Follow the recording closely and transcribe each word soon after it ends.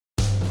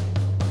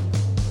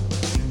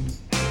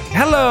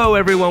Hello,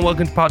 everyone.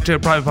 Welcome to part 2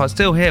 of Private Part.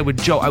 Still here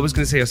with Joel. I was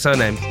going to say your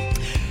surname,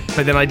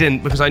 but then I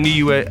didn't because I knew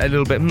you were a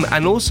little bit...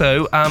 And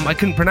also, I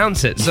couldn't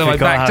pronounce it, so I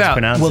backed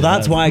out. Well,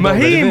 that's why I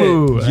got rid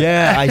of it.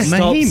 Yeah, I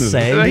stopped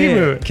saying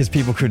Mahimu. it because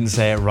people couldn't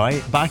say it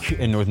right. Back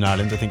in Northern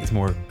Ireland, I think it's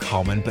more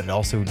common, but it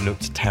also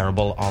looked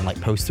terrible on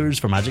like posters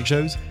for magic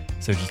shows.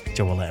 So just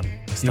Joel M.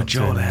 You're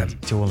Joel M.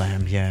 Joel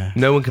M, yeah.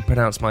 No one can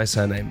pronounce my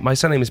surname. My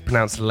surname is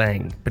pronounced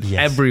Lang, but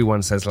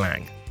everyone says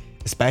Lang.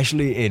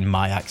 Especially in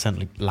my accent,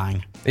 like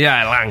Lang.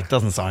 Yeah, Lang.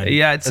 Doesn't sound.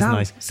 Yeah, it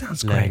nice.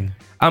 sounds Lang.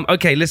 great.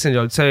 Okay, listen,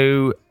 John.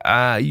 So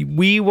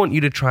we want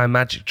you to try a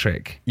magic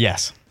trick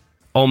Yes.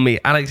 on me,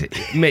 Alex.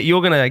 Mate,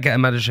 you're gonna get a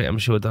magic trick, I'm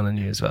sure, done on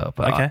you as well.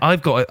 But Okay.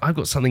 I've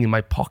got something in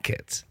my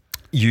pocket.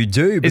 You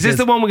do. Is this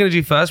the one we're gonna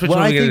do first? Which Well,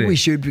 one are I we gonna think do? we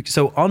should.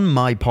 So on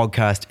my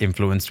podcast,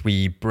 Influenced,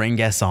 we bring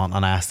guests on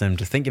and ask them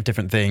to think of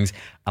different things,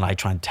 and I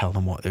try and tell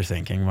them what they're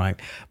thinking, right?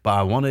 But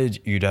I wanted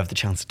you to have the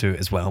chance to do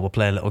it as well. We'll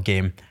play a little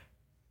game.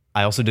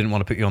 I also didn't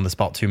want to put you on the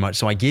spot too much,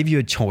 so I gave you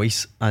a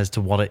choice as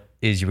to what it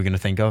is you were going to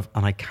think of,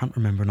 and I can't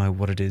remember now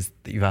what it is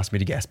that you've asked me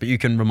to guess, but you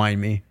can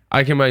remind me.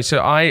 I can remember.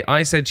 So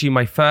I said to you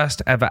my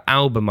first ever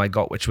album I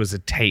got, which was a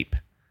tape.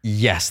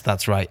 Yes,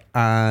 that's right.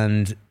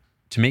 And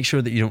to make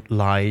sure that you don't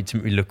lie to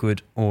make me look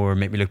good or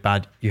make me look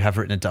bad, you have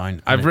written it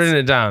down. I've written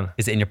it down.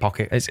 Is it in your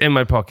pocket? It's in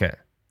my pocket.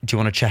 Do you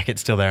want to check it's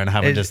still there and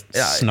haven't just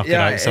snuck it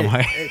out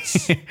somehow?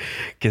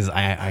 Because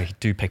I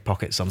do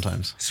pickpocket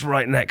sometimes. It's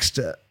right next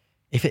to...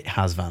 If it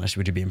has vanished,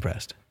 would you be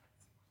impressed?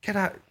 Get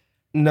out.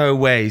 No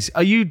ways.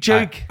 Are you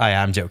joking? I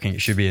am joking.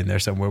 It should be in there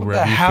somewhere.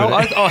 Wherever you How?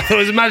 put it. I thought it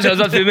was imagined. I was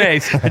about to be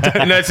amazed.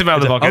 No, it's in my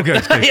other pocket. Oh,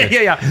 good, good.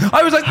 Yeah.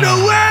 I was like, no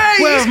way.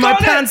 Where He's have my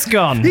got it. pants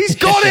gone? He's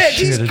got it.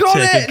 He's Should have got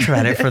taken it.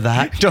 credit for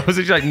that. John was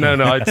like, no,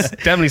 it's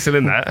definitely still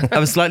in there. I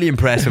was slightly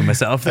impressed with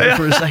myself there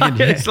for a second.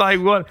 Yeah. It's like,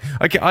 what?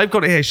 Okay, I've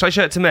got it here. Should I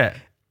show it to Mitt?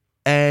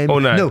 Oh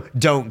no. No,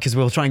 don't, because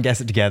we'll try and guess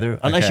it together.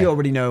 Unless Okay. you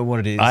already know what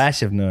it is. I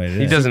actually have no idea.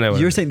 He doesn't know what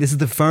You're it is. saying this is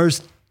the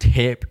first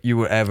tape you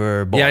were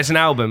ever bought. Yeah, it's an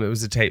album. It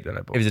was a tape that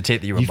I bought. It was a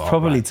tape that you were You've bought.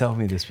 probably right? told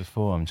me this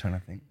before. I'm trying to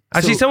think.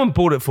 Actually, So- someone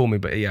bought it for me,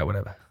 but yeah,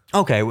 whatever.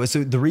 Okay, well,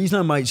 so the reason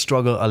I might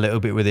struggle a little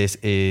bit with this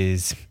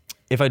is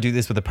if I do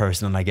this with a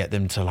person and I get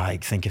them to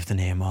like think of the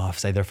name of,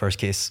 say, their first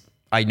kiss.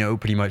 I know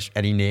pretty much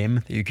any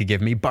name that you could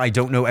give me, but I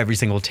don't know every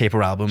single tape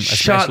or album.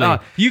 Shut especially-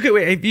 up. You could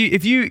wait.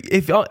 If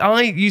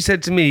you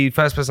said to me,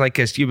 first person I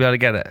kissed, you'd be able to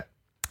get it.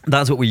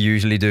 That's what we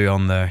usually do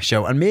on the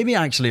show, and maybe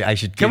actually I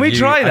should. Can give we you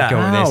try a that? go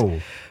at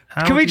this.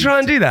 Can we try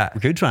and do that?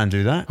 We could try and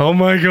do that. Oh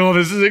my god,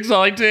 this is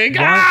exciting!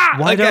 Why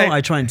Okay. don't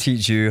I try and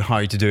teach you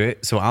how to do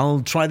it? So I'll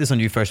try this on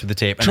you first with the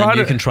tape, and Try then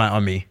you to- can try it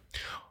on me.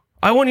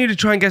 I want you to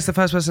try and guess the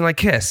first person I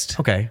kissed.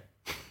 Okay,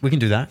 we can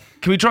do that.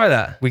 Can we try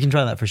that? We can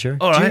try that for sure.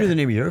 All Do you right. know the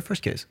name of your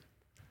first kiss?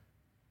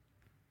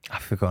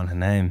 I've forgotten her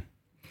name.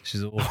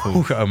 She's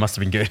awful. Oh, it must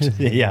have been good.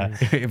 Yeah.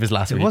 It was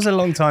last It week. was a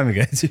long time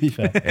ago, to be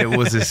fair. It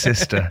was his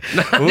sister.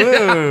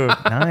 Whoa.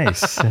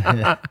 Nice.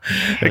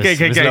 Okay,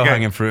 It was low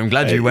hanging fruit. I'm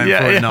glad you went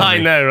for it. Not I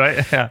me. know,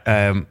 right?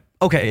 Yeah.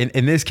 Okay,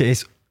 in this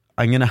case,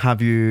 I'm going to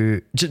have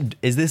you...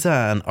 Is this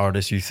an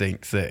artist you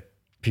think that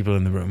people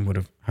in the room would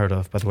have heard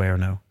of, by the way, or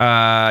no?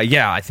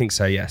 Yeah, I think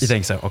so. Yes. You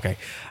think so? Okay.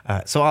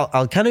 So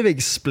I'll kind of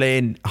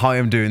explain how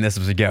I'm doing this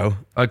as we go.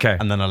 Okay.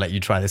 And then I'll let you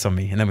try this on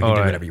me, and then we can All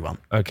do right. whatever you want.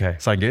 Okay.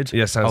 Sound good?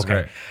 Yeah, sounds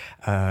great.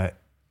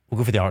 We'll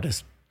go for the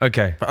artist.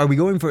 Okay. But are we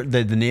going for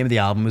the name of the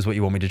album is what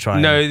you want me to try?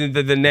 No,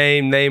 the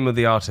name of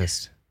the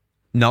artist.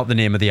 Not the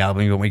name of the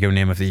album. You want me to go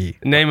name of the...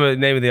 Name of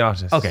the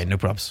artist. Okay, no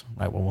props.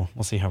 Right, well,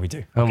 we'll see how we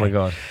do. Oh my Okay.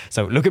 god.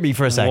 So look at me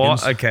for a second.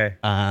 What? Okay.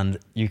 And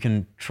you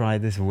can try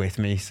this with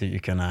me so you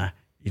can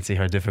see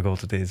how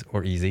difficult it is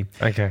or easy.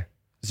 Okay.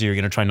 So you're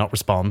going to try not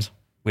respond,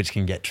 which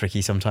can get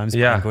tricky sometimes. But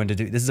Yeah. I'm going to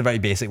do... This is a very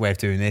basic way of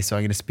doing this. So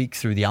I'm going to speak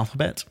through the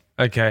alphabet.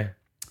 Okay.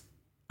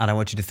 And I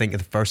want you to think of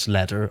the first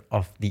letter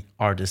of the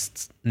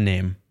artist's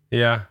name.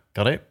 Yeah.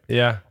 Got it?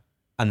 Yeah.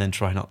 And then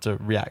try not to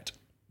react,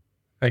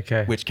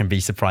 Okay. which can be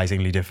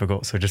surprisingly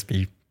difficult. So just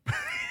be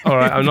All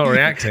right. I'm not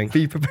reacting.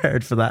 be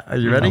prepared for that. Are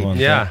you ready? Come on,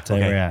 Yeah. Don't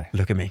Okay, react.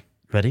 look at me.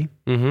 Ready?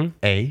 Mm-hmm.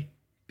 A,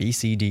 B,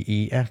 C, D,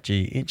 E, F,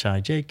 G, H,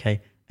 I, J,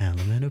 K, L,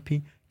 M, N, O,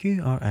 P,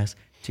 Q, R, S,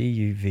 T,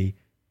 U, V,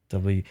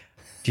 W.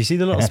 Do you see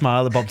the little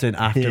smile that popped in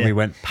after Yeah. we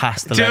went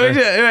past the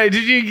letter?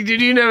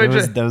 Did you know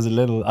it? There was a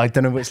little... I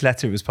don't know which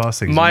letter it was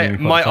passing. so it My made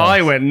me my quite eye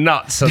fast. went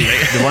nuts suddenly.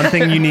 The one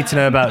thing you need to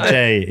know about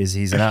Jay is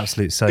he's an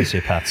absolute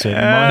sociopath. So it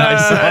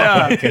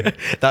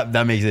Nice.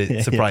 That makes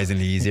it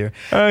surprisingly easier.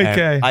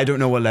 Okay. I don't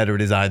know what letter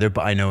it is either,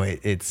 but I know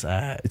it's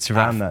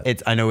around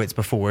that. I know it's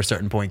before a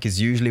certain point,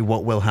 because usually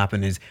what will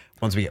happen is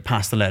once we get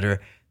past the letter,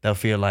 they'll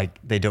feel like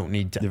they don't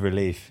need to. the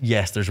relief.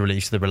 Yes, there's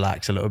relief, so they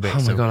relax a little bit. Oh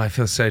my so god, I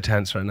feel so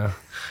tense right now.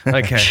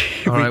 Okay.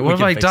 All right. we What have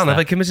can I fix done? that. Have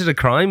I committed a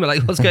crime?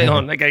 Like, what's going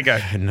on? Okay, go.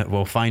 And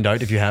we'll find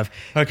out if you have.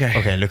 Okay.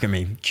 Okay, look at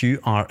me. Q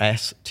R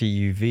S T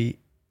U V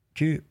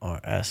Q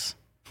R S.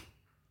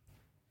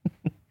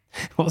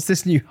 What's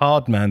this new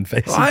hard man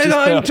face?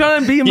 I'm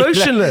trying to be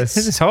emotionless.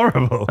 This is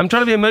horrible. I'm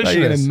trying to be Like you're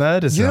going emotionless. to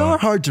murder You are someone.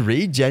 hard to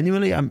read,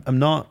 genuinely. I'm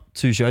not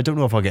too sure. I don't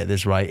know if I'll get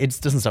this right. It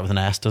doesn't start with an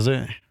S, does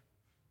it?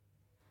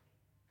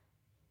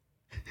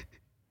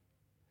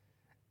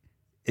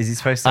 Is he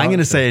supposed to? I'm going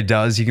to answer? say it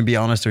does. You can be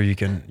honest or you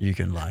can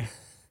lie.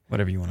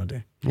 Whatever you want to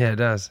do. Yeah, it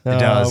does. It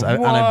does.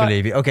 And I what?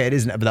 believe you. Okay, it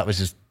isn't, but that was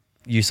just,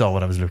 you saw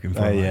what I was looking for.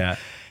 Oh, right? yeah.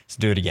 Let's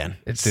do it again.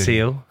 It's Do it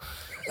Seal.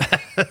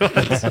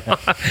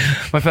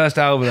 My first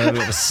album, I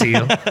got the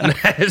Seal. No,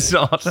 it's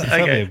not.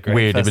 Okay.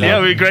 Weird. first It'd be Yeah,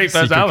 like it'd be a great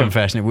first secret album.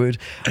 confession. It would.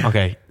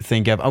 Okay,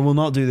 think of. I will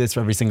not do this for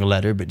every single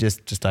letter, but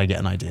just I get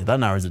an idea. That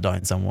narrows it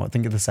down somewhat.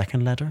 Think of the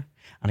second letter,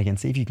 and again,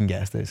 see if you can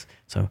guess this.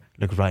 So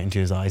look right into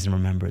his eyes and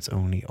remember, it's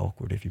only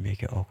awkward if you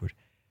make it awkward.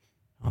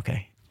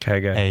 Okay. Okay,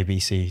 go. A B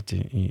C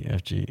D E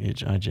F G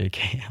H I J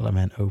K L M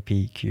N O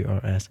P Q R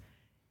S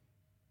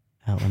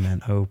L M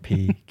N O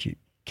P Q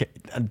K.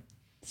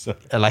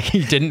 Like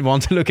you didn't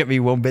want to look at me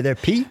one bit there.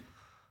 P.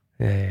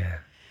 Yeah.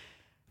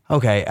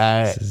 Okay.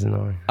 This is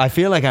annoying. I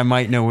feel like I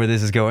might know where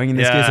this is going in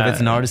this case. If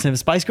it's an artist name,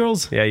 Spice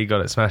Girls. Yeah, you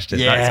got it. Smashed it.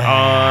 Yeah. That's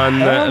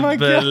Oh my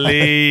God.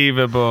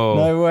 unbelievable.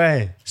 No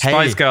way.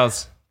 Spice Hey,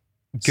 Girls.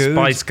 good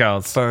Spice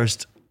Girls.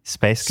 First,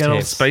 Space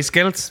Girls. Space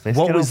Girls.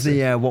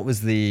 what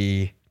was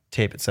the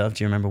tape itself?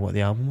 Do you remember what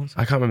the album was? I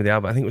can't remember the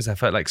album. I think it was their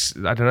first, like,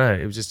 I don't know.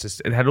 It was just,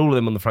 it had all of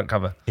them on the front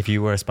cover. If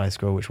you were a Spice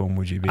Girl, which one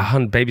would you be?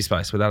 Baby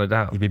Spice, without a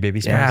doubt. You'd be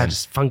Baby Spice. Yeah,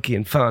 just funky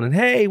and fun. And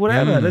hey,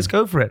 whatever, let's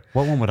go for it.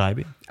 What one would I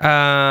be?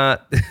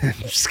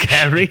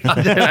 Scary.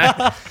 I don't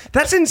know.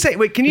 That's insane.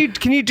 Wait, can you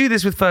do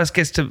this with First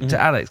Kiss to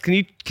Alex? Can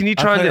you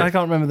try and do I it?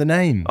 can't remember the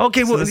name.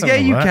 Okay, well, that's not yeah,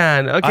 gonna you work.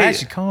 can. Okay. I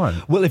actually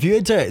can't. Well, if you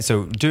had to,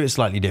 so do it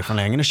slightly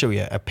differently. I'm going to show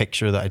you a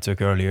picture that I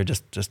took earlier.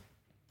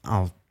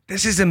 I'll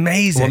This is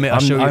amazing. I'll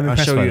show you. I'm I'll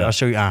impressed show by you. that. I'll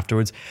show you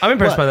afterwards. I'm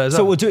impressed by that as So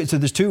well. we'll do it. So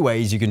there's two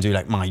ways you can do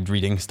like mind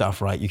reading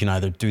stuff, right? You can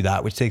either do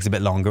that, which takes a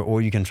bit longer,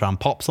 or you can try and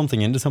pop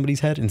something into somebody's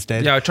head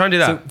instead. Yeah, I'll try and do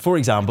that. So, for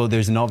example,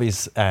 there's an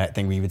obvious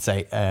thing we would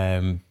say.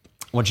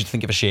 I want you to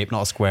think of a shape,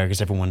 not a square,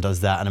 because everyone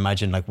does that, and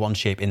imagine like one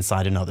shape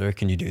inside another.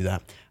 Can you do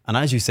that? And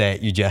as you say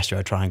it, you gesture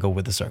a triangle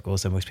with a circle.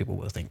 So most people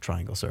will think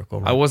triangle, circle.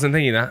 Right? I wasn't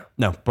thinking that.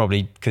 No,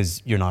 probably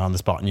because you're not on the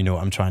spot and you know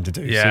what I'm trying to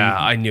do. Yeah, So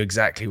I knew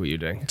exactly what you're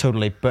doing.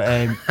 totally.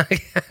 But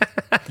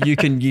you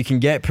can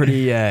get pretty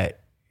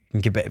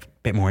you can get a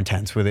bit more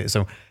intense with it.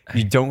 So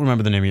you don't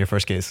remember the name of your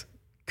first kiss.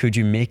 Could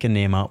you make a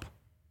name up?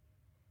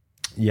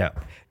 Yeah.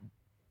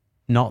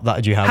 Not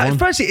that you have one.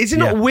 Firstly, is it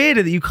not Yeah.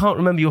 weirder that you can't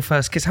remember your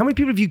first kiss? How many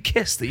people have you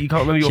kissed that you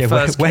can't remember your Yeah,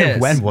 first kiss?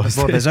 when was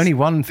Well, this? there's only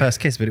one first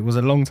kiss, but it was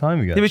a long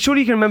time ago. Yeah, but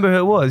surely you can remember who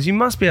it was. You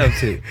must be able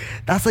to.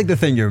 That's like the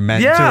thing you're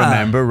meant to Yeah.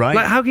 remember, right?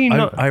 Like, how can you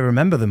not? I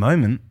remember the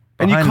moment.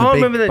 And you behind can't the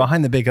big, remember the-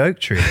 behind the big oak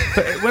tree.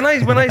 But when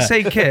I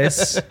say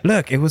kiss,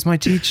 Look, it was my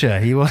teacher.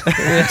 He was.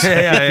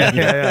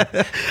 yeah.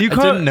 You I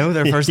can't didn't know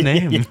their first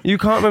name. You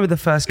can't remember the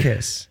first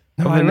kiss.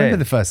 No, of I the remember name.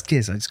 the first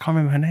kiss. I just can't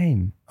remember her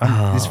name.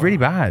 It's really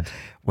bad.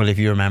 Well, if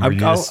you remember, I've, you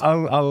just,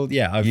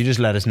 I've you just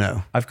let us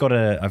know. got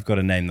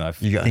a name that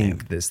I You got a name.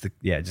 think that's the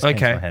just came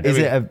to Okay. my head. Is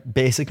it a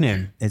basic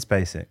name? It's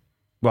basic.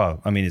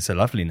 Well, I mean, it's a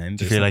lovely name.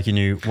 Do you feel like you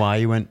knew why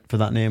you went for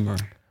that name, or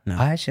no?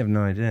 I actually have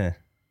no idea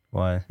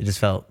why. It just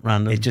felt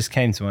random. It just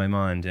came to my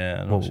mind.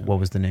 Yeah. I'm not sure. what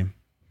was the name?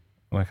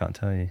 Well, I can't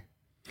tell you.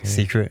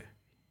 Secret.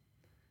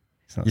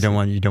 It's not You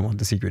don't want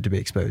the secret to be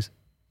exposed.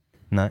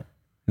 No.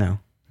 No,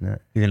 No.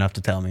 you're gonna have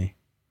to tell me.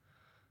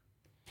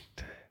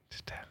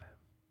 Just tell him.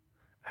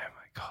 Oh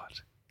my god.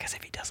 Because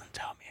if he doesn't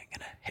tell me, I'm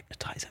gonna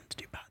hypnotize him to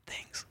do bad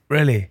things.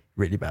 Really?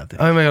 Really bad things.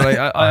 Oh my god.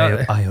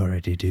 Like, I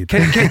already do.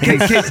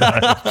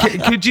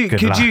 could you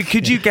Good luck.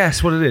 could you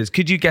guess what it is?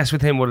 Could you guess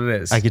with him what it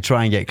is? I could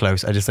try and get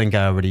close. I just think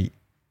I already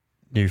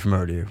knew from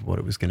earlier what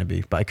it was going to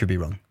be, but I could be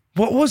wrong.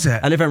 What was it?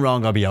 And if I'm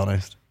wrong, I'll be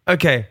honest.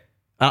 Okay.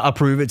 I'll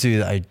prove it to you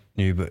that I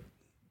knew, but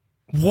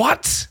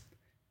What?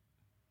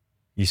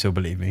 you so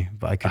believe me.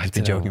 But I could I just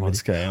be don't know joking with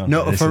what's you. going on.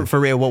 No, This for, is- for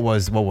real, what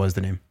was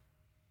the name?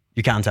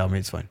 You can't tell me,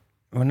 it's fine.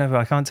 Well, no, but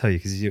I can't tell you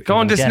because you. Go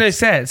on, just no,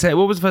 say it. Say it.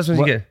 What was the first one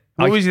you get?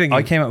 What was you thinking?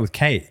 I came up with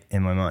Kate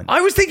in my mind.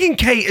 I was thinking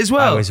Kate as I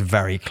well. was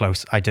very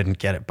close. I didn't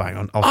get it bang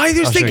on. I was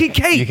I'll show thinking you.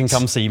 Kate. You can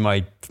come see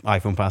my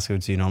iPhone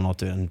passcode so you know I'm not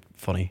doing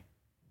funny.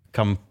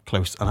 Come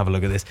close and have a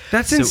look at this.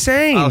 That's So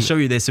insane. I'll show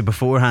you this. So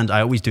beforehand, I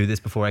always do this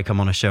before I come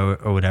on a show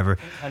or whatever.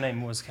 Her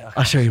name was Kate.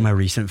 I'll show you my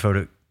recent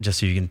photo just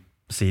so you can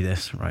see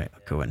this. Right,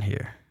 I'll go in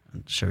here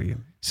and show you.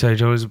 So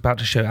Joe was about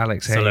to show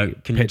Alex a So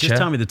look, can you picture. just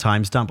tell me the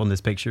timestamp on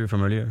this picture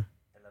from earlier?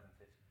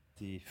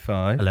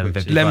 5.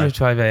 11:55.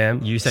 11:55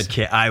 a.m. You said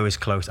Kate. I was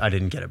close. I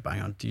didn't get it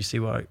bang on. Do you see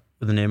what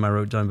the name I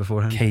wrote down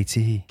beforehand?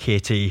 Katie.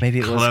 Katie. Maybe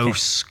it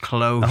was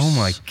close. Oh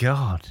my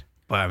god.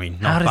 Well, I mean,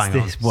 How not does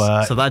bang this on.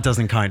 work? So that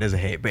doesn't count as a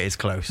hit, but it's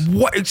close.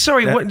 What?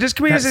 Sorry, That- what, just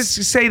can we just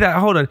that's- say that?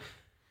 Hold on.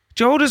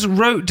 Joel just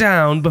wrote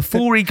down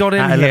before he got in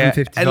At here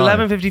 11:55. at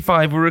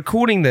 11:55. We're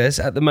recording this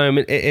at the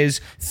moment. It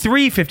is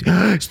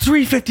 3:50. It's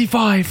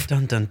 3:55.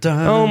 Dun dun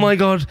dun. Oh my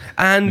god!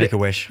 And Make a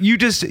wish. You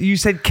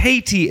said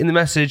Katie in the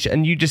message,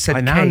 and you just said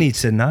I now Kate. need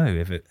to know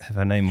if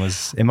her name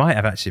was. It might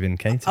have actually been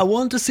Katie. I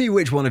want to see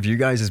which one of you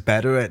guys is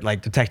better at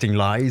like detecting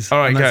lies All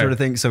right, and that go. sort of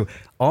thing. So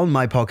on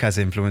my podcast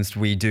Influenced,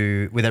 we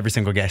do with every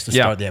single guest to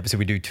Yeah. start the episode,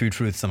 we do 2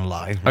 truths and a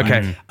lie. Right?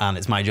 Okay. And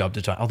it's my job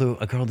to try. Although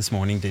a girl this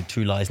morning did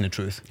 2 lies and a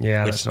truth.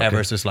 Yeah, which that's not ever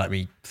good. so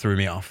slightly threw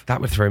me off.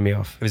 That would throw me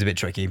off. It was a bit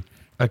tricky.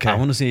 Okay. I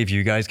want to see if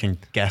you guys can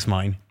guess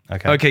mine.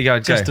 Okay, go.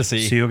 Just to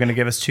see. So you're going to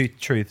give us 2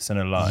 truths and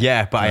a lie.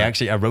 Yeah, but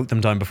I wrote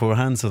them down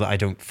beforehand so that I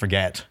don't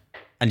forget.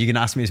 And you can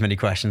ask me as many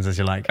questions as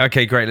you like.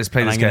 Okay, great. Let's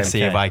play And this I'm game. gonna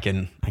see if I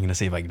can. I'm gonna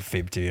see if I can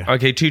fib to you.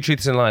 Okay, 2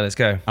 truths and a lie. Let's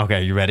go.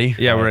 Okay, you ready?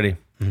 Yeah, we're ready.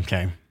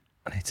 Okay.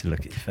 I need to look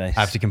at your face. I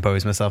have to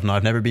compose myself now.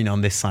 I've never been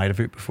on this side of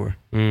it before.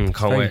 Can't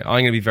wait. I'm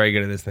going to be very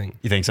good at this thing.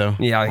 You think so?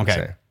 Yeah, I think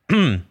okay.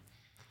 so.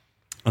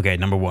 Okay,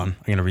 number 1. I'm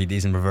gonna read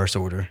these in reverse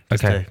order.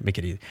 Just Okay. to make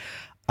it easy.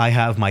 I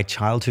have my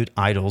childhood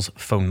idol's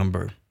phone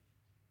number.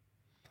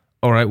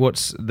 All right,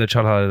 what's the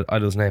childhood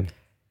idol's name?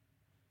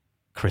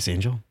 Chris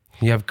Angel.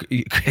 Yeah,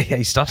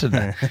 he stuttered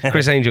there.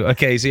 Chris Angel.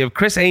 Okay, so you have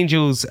Chris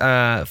Angel's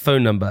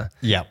phone number.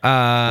 Yeah.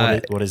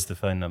 What is the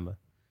phone number?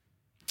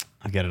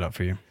 I'll get it up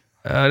for you.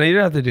 No, you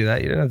don't have to do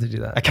that. You don't have to do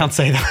that. I can't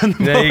say that.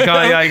 Yeah, you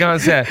can't. Yeah, you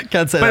can't say it.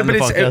 Can't say that on the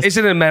podcast. Is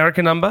it an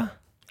American number?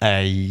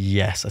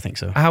 Yes, I think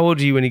so. How old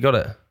are you when you got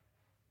it?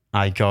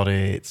 I got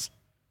it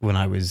when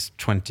I was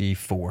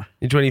 24.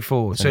 You're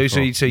 24. So a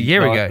 24.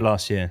 year ago.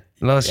 Last year.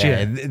 Last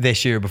year.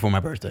 This year before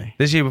my birthday.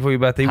 This year before your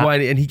birthday. Why?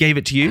 And he gave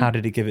it to you? How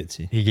did he give it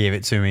to you? He gave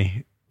it to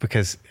me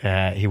because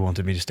he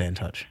wanted me to stay in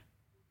touch.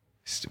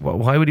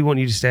 Why would he want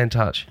you to stay in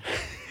touch?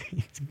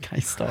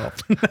 Guys, stop.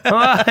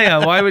 Oh,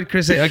 yeah, why would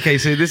Chris say, okay,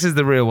 so this is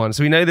the real one.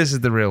 So we know this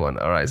is the real one.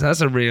 All right, so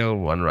that's a real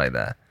one right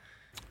there.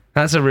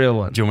 That's a real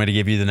one. Do you want me to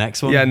give you the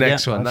next one? Yeah,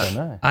 next one. I don't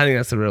know. I think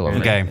that's the real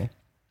one. Okay.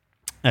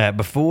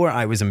 Before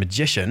I was a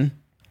magician,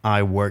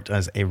 I worked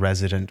as a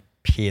resident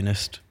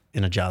pianist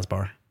in a jazz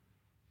bar.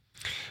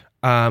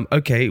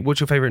 Okay, what's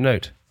your favorite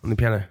note on the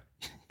piano?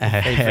 No.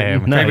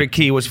 Favorite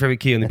key? What's your favorite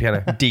key on the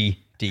piano? D.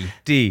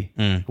 D.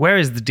 Where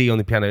is the D on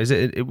the piano? Is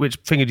it which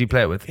finger do you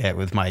play it with? Yeah,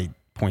 with my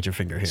pointer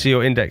finger here. So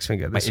your index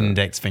finger. My this one.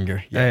 index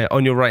finger. Yeah.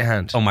 On your right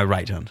hand. On my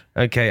right hand.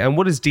 Okay, and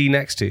what is D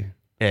next to?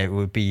 Yeah, it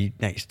would be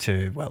next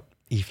to, well,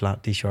 E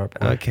flat, D sharp,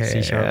 or Okay.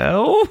 C sharp.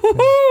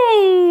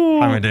 Oh,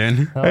 How am I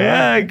doing?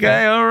 yeah.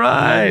 Okay. All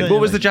right.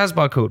 What was the jazz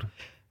bar called?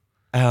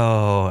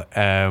 Oh,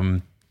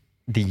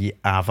 the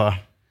Ava.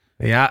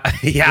 Yeah.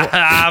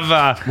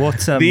 Ava. What?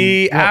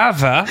 The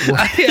Ava.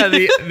 Yeah.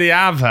 The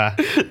Ava.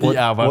 The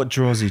Ava. What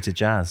draws you to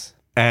jazz?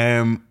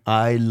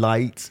 I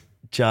liked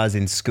jazz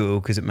in school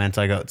because it meant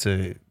I got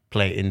to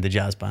play in the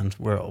jazz band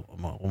where all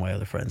my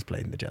other friends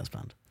played in the jazz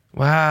band.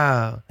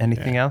 Wow.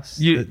 Anything else?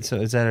 So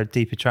is there a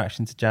deep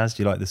attraction to jazz?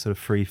 Do you like the sort of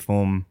free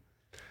form?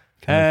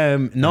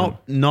 Not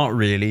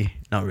really.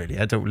 Not really.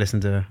 I don't listen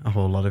to a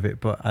whole lot of it,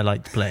 but I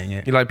liked playing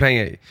it. You like playing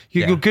it.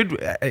 You're good.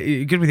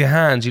 You're good with your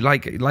hands. You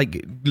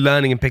like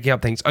learning and picking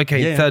up things.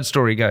 Okay. Yeah. Third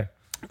story. Go.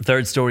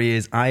 Third story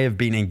is I have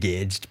been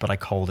engaged, but I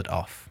called it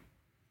off.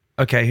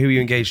 Okay. Who are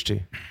you engaged to?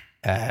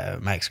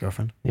 My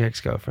ex-girlfriend, Your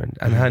ex-girlfriend,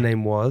 and her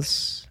name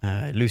was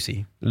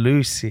Lucy.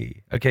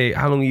 Lucy. Okay.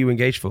 How long are you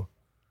engaged for?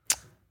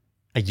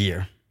 A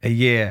year. A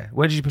year.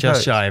 Where did you propose?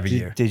 Just shy of a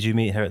year. Did you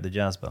meet her at the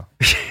jazz bar?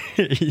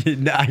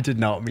 No, I did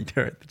not meet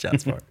her at the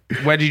jazz bar.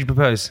 Where did you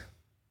propose?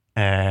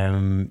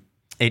 In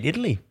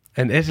Italy.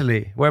 In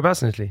Italy.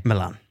 Whereabouts in Italy?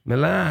 Milan.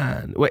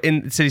 Milan. Where,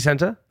 in the city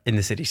centre? In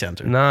the city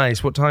centre.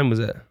 Nice. What time was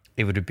it?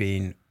 It would have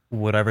been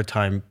whatever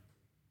time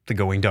the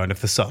going down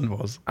of the sun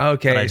was. But I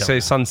Okay, don't so know.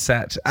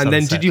 sunset. And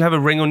then Sunset. did you have a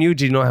ring on you?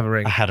 Did you not have a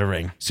ring? I had a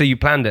ring. So you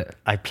planned it?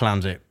 I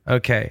planned it.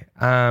 Okay.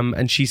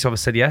 And she sort of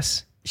said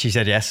yes? She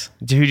said yes.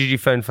 Who did you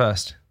phone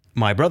first?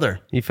 My brother,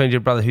 You phoned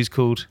your brother, who's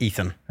called?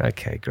 Ethan.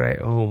 Okay, great.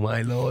 Oh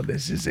my lord,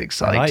 this is I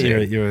exciting.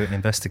 like your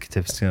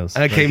investigative skills.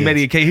 Okay, Very good.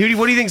 Millie. Okay,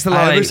 what do you think's the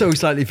lie? I ever so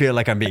slightly feel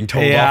like I'm being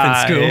told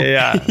off in school.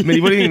 Yeah.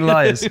 Millie, what do you think the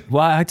lie is?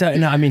 Well, I don't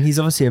know. I mean, he's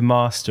obviously a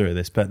master at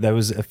this, but there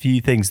was a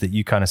few things that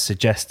you kind of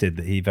suggested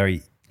that he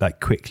very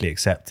quickly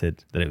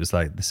accepted, that it was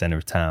like the center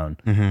of town,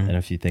 and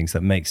a few things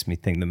that makes me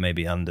think that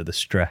maybe under the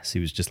stress he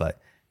was just like,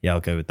 yeah, I'll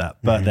go with that.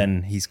 But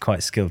then he's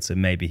quite skilled, so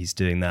maybe he's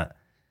doing that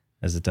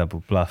as a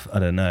double bluff. I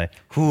don't know.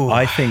 Ooh.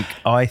 I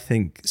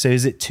think. So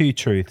is it 2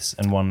 truths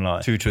and 1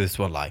 lie? 2 truths,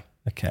 1 lie.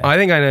 Okay. I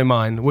think I know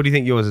mine. What do you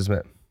think yours is,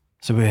 Mitt?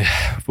 So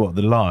we're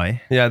the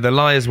lie? Yeah, the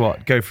lie is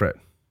what? Go for it.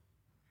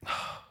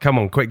 Come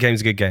on, quick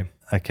game's a good game.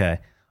 Okay.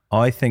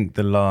 I think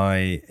the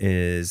lie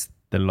is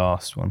the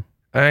last one.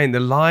 And the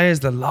lie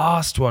is the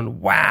last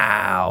one.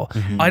 Wow.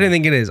 I don't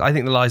think it is. I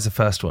think the lie is the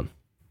first one.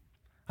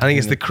 I think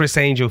it's the Chris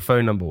Angel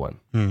phone number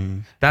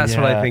one. That's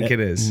what I think it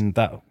is.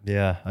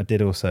 I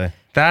did also.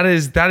 That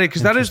is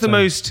because that is the Interesting.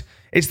 most.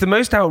 It's the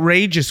most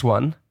outrageous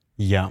one.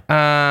 Yeah.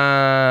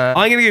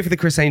 I'm gonna go for the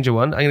Chris Angel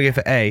one. I'm gonna go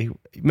for A.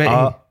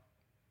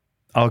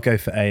 I'll go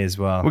for A as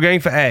well. We're going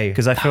for A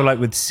Because I feel like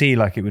with C,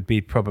 like it would be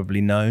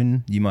probably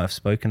known. You might have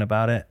spoken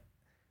about it.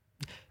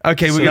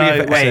 Okay, we're gonna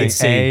go for A.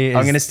 C. is-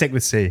 I'm going to stick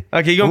with C.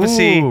 Okay, you're going for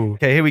C. Ooh.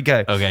 Okay, here we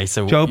go. Okay,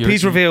 so Joel,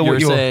 please reveal what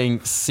you're you're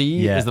saying. C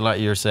Yeah. is the lie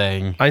you're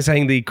saying. I'm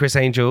saying the Chris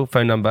Angel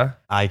phone number.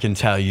 I can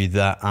tell you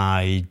that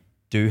I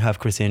do have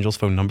Chris Angel's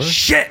phone number.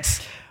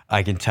 Shit!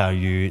 I can tell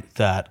you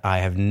that I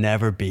have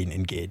never been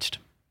engaged.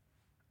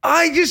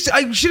 I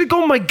should have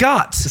gone my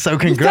gut. So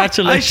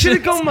congratulations. I should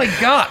have gone my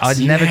gut. I'd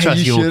never trust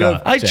you your should gut.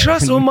 have. I Jeff.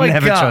 trust all my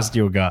Never gut. trust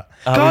your gut.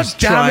 I God was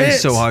damn trying it.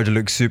 so hard to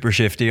look super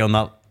shifty on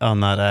that on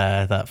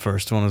that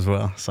first one as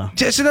well. So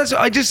that's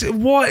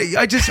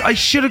I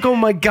should have gone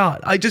my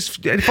gut. I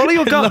just follow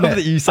your gut. I love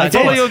that you sat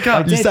follow your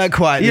gut. You sat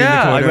quietly in the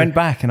Yeah. corner. I went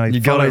back and I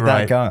followed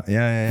that gut.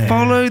 Yeah.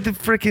 Follow the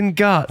freaking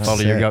gut.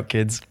 Follow your gut,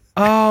 kids.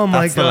 Oh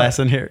my That's god, the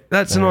lesson here.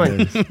 That's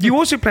annoying. You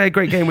also play a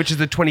great game, which is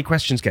the 20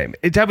 questions game.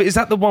 Is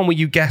that the one where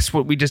you guess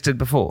what we just did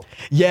before?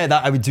 Yeah,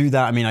 I would do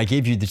that. I mean, I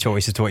gave you the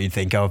choice as to what you'd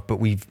think of, but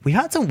we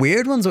had some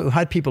weird ones. We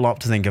had people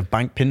opt to think of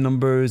bank pin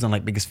numbers and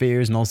like biggest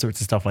fears and all sorts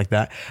of stuff like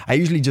that. I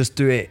usually just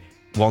do it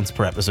once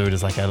per episode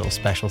as like a little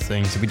special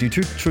thing. So we do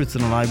two truths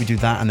and a lie. We do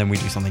that, and then we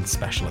do something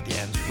special at the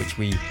end, which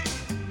we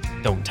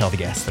don't tell the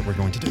guests that we're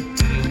going to do.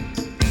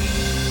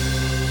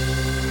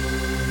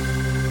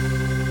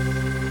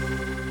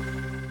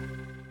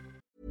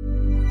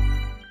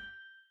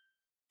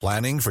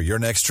 Planning for your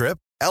next trip?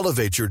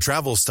 Elevate your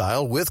travel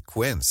style with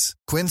Quince.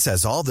 Quince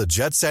has all the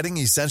jet-setting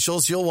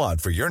essentials you'll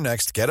want for your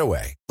next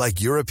getaway, like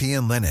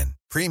European linen,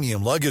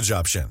 premium luggage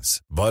options,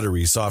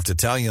 buttery soft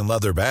Italian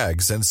leather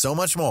bags, and so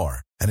much more.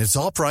 And it's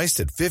all priced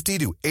at 50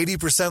 to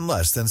 80%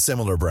 less than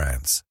similar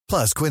brands.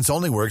 Plus, Quince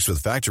only works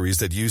with factories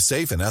that use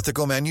safe and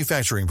ethical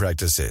manufacturing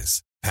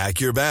practices.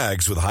 Pack your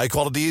bags with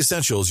high-quality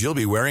essentials you'll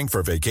be wearing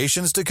for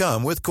vacations to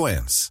come with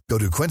Quince. Go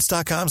to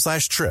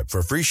quince.com/trip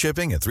for free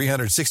shipping and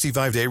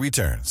 365-day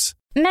returns.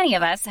 Many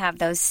of us have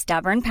those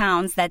stubborn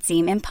pounds that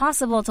seem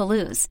impossible to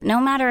lose, no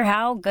matter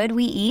how good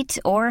we eat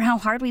or how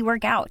hard we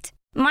work out.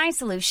 My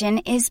solution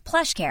is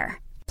PlushCare.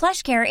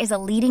 PlushCare is a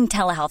leading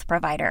telehealth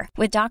provider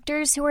with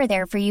doctors who are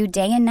there for you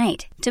day and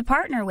night to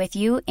partner with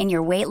you in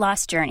your weight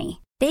loss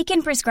journey. They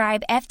can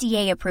prescribe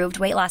FDA-approved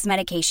weight loss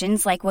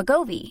medications like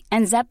Wegovy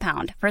and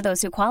Zepbound for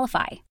those who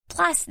qualify.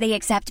 Plus, they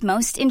accept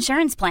most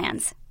insurance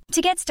plans.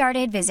 To get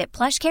started, visit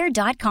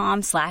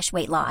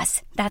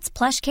plushcare.com/weightloss. That's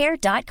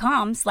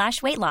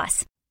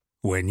plushcare.com/weightloss.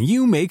 When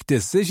you make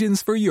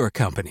decisions for your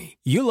company,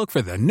 you look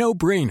for the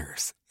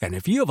no-brainers. And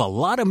if you have a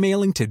lot of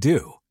mailing to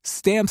do,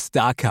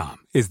 Stamps.com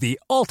is the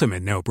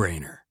ultimate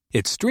no-brainer.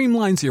 It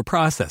streamlines your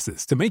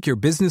processes to make your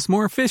business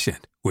more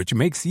efficient, which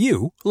makes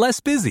you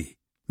less busy.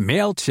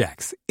 Mail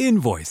checks,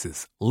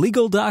 invoices,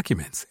 legal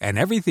documents, and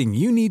everything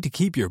you need to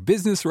keep your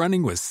business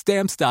running with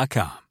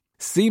Stamps.com.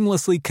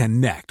 Seamlessly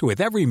connect with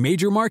every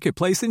major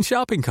marketplace and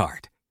shopping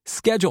cart.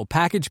 Schedule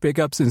package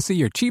pickups and see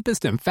your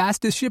cheapest and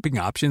fastest shipping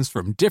options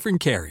from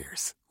different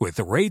carriers. With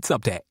rates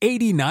up to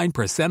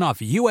 89% off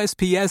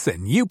USPS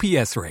and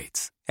UPS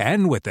rates.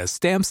 And with the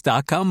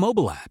Stamps.com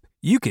mobile app,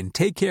 you can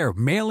take care of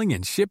mailing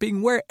and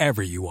shipping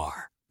wherever you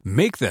are.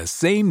 Make the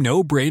same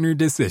no-brainer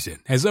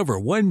decision as over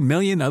 1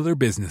 million other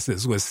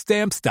businesses with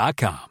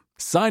Stamps.com.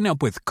 Sign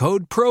up with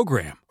code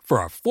PROGRAM for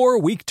a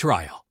 4-week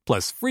trial,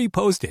 plus free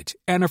postage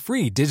and a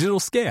free digital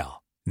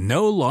scale.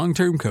 No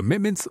long-term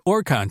commitments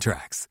or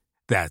contracts.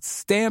 That's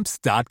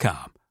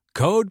Stamps.com.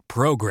 Code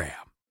PROGRAM.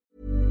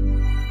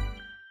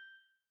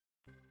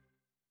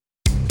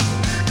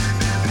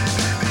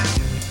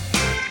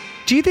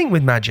 Do you think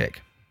with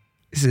magic,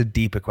 this is a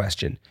deeper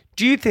question,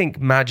 do you think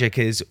magic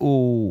is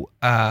all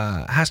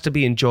has to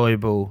be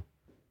enjoyable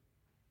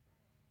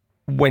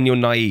when you're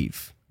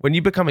naive? When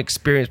you become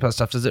experienced by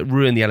stuff, does it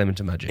ruin the element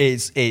of magic?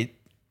 It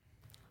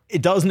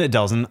does and it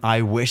doesn't.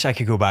 I wish I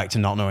could go back to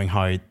not knowing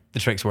how the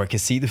tricks work. You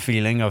see the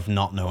feeling of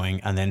not knowing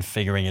and then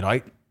figuring it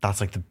out.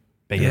 That's like the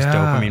biggest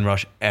dopamine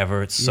rush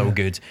ever. It's so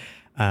good.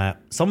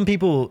 Some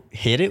people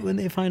hate it when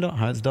they find out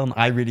how it's done.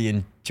 I really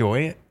enjoy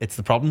it. It's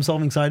the problem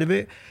solving side of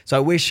it. So I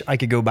wish I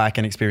could go back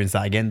and experience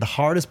that again. The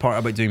hardest part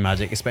about doing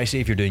magic,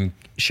 especially if you're doing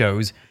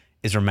shows,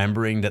 is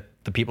remembering that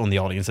the people in the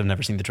audience have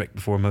never seen the trick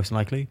before, most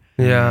likely.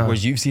 Yeah.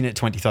 Whereas you've seen it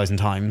 20,000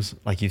 times.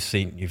 Like you've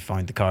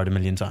found the card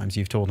 1,000,000 times.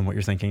 You've told them what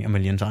you're thinking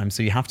 1,000,000 times.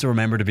 So you have to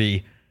remember to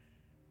be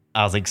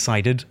as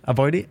excited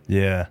about it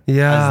Yeah.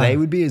 Yeah. as they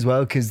would be as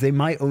well, because they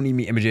might only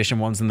meet a magician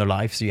once in their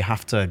life. So you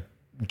have to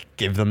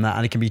give them that,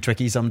 and it can be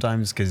tricky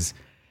sometimes because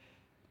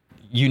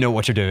you know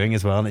what you're doing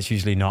as well, and it's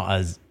usually not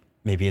as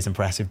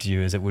impressive to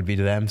you as it would be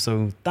to them.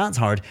 So that's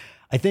hard.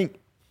 I think,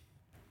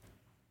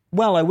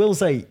 well, I will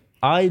say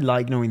I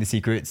like knowing the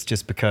secrets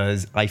just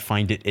because I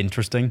find it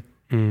interesting.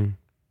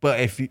 But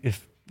if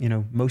you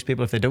know, most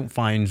people, if they don't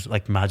find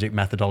like magic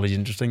methodology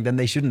interesting, then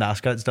they shouldn't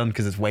ask how it's done,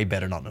 because it's way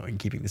better not knowing,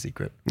 keeping the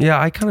secret. Yeah,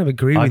 I kind of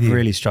agree with I've you.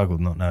 really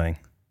struggled not knowing.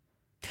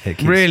 It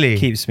keeps, Really?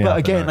 keeps me But up at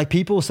again, night. like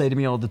people say to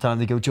me all the time,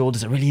 they go, "Joel,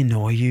 does it really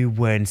annoy you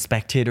when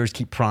spectators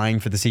keep prying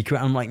for the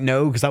secret?" I'm like,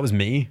 no, because that was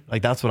me.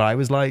 Like that's what I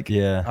was like.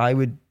 Yeah. I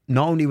would,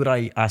 not only would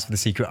I ask for the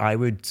secret, I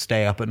would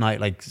stay up at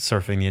night like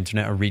surfing the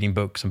internet or reading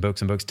books and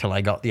books and books till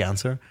I got the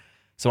answer.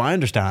 So I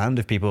understand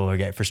if people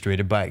get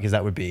frustrated by it, because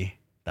that would be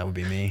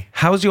me.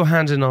 How's your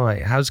hand and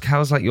eye?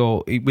 How's like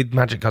your with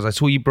magic cards? I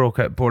saw you brought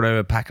over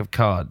a pack of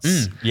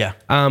cards. Yeah.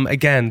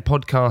 Again,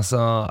 podcasts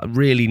are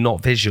really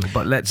not visual,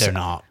 but They're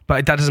not.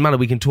 But that doesn't matter.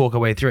 We can talk our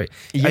way through it.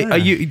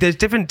 Yeah. There's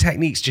different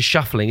techniques to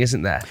shuffling,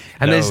 isn't there?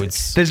 And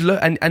Loads.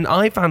 and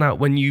I found out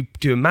when you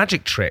do a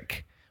magic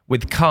trick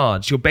with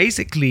cards, you're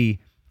basically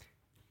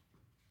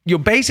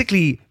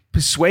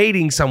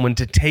persuading someone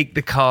to take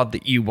the card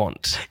that you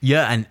want.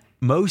 Yeah, and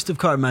most of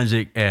card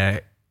magic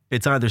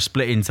it's either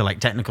split into like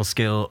technical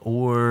skill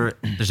or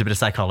there's a bit of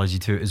psychology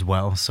to it as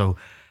well. So,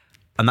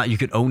 and that you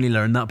could only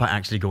learn that by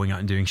actually going out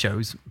and doing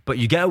shows. But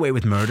you get away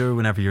with murder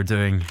whenever you're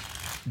doing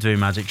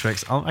magic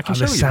tricks. I can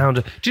show the you.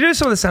 sound. Do you know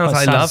some of the sounds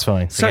I love?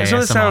 Satisfying. Some Okay, of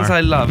the sounds ASMR. I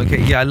love.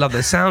 Okay, yeah, I love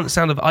the sound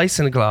of ice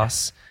in a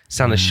glass,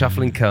 sound of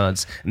shuffling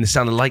cards, and the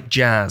sound of light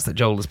jazz that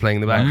Joel is playing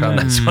in the background.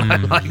 That's what I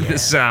like the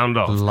sound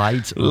of.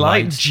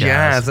 Light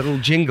jazz, that little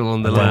jingle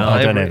on the Well, little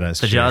I don't know library. if that's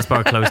The true. jazz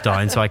bar closed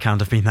down, so I can't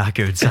have been that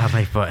good,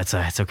 sadly. But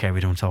it's okay. We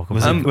don't talk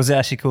about it. Was it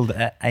actually called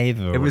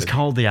Ava? It was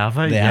called the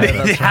Ava. The yeah, Ava.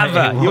 that's The right, Ava.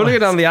 it You want to go was.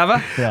 down the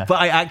Ava? Yeah.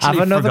 But I actually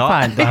Have another forgot.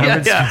 pint. I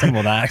haven't Yeah. spoken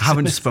about that. I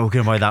haven't spoken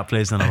about that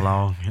place in a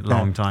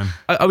long time.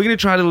 Are we going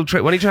to try a little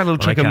trick? Why don't you try a little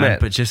Well, I trick of can, Met?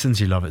 but just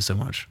since you love it so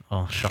much,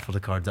 I'll shuffle the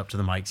cards up to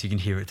the mic so you can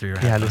hear it through your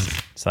Yeah, headphones.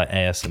 listen. It's like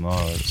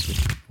ASMR.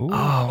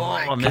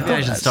 Oh, maybe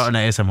I should start an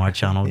ASMR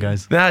channel,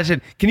 guys. No, I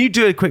should. Can you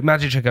do a quick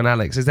magic trick on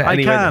Alex? Is there I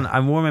any way can. that-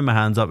 I'm warming my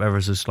hands up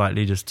ever so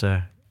slightly just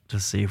to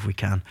see if we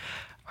can.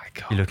 My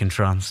God. You look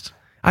entranced.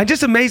 I'm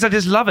just amazed. I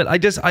just love it.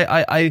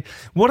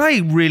 What I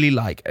really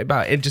like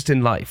about it just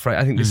in life, right?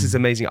 I think this is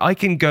amazing. I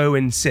can go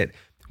and sit.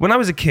 When I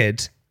was a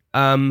kid,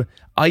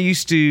 I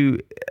used to,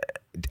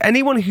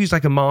 anyone who's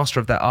like a master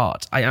of their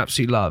art, I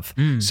absolutely love.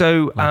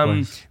 So,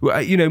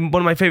 you know,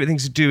 one of my favorite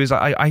things to do is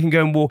I can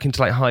go and walk into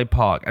like Hyde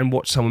Park and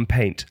watch someone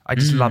paint. I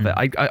just love it.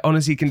 I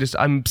honestly can just,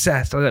 I'm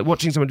obsessed. I like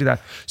watching someone do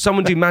that.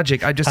 Someone do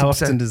magic. I just How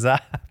obsessed. often does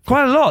that happen?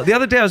 Quite a lot. The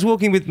other day I was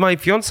walking with my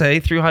fiance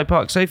through Hyde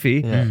Park,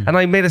 Sophie, and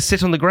I made her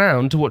sit on the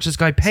ground to watch this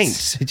guy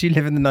paint. Did you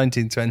live in the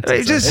 1920s?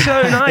 It's just so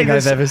I don't think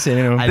nice. I've ever seen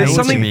anyone I There's know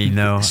paint. what you mean,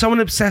 no. Someone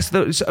obsessed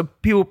that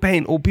people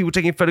paint or people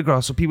taking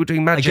photographs or people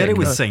doing I magic. get it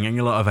with singing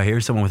a lot. If I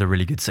hear someone with a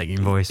really good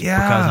singing voice, Yeah.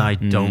 because I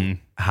don't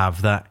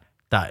have that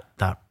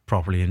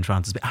properly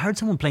entrances. I heard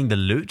someone playing the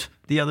lute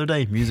the other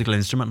day, musical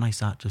instrument, and I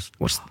sat just.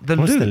 What's the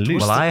What's lute? the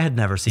lute? Well, I had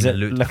never seen Is a it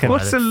lute. like before a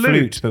What's either. a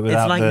flute, but It's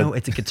without like the... no,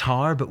 it's a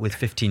guitar but with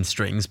 15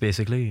 strings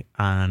basically,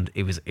 and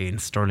it was in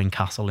Stirling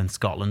Castle in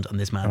Scotland, and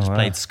this man just wow.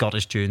 played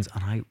Scottish tunes,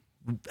 and I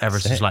ever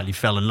so Sick. slightly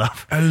fell in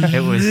love.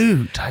 It was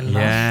lute. I love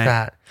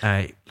that.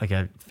 Like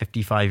a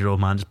 55-year-old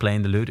man just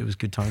playing the lute. It was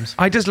good times.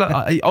 I just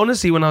like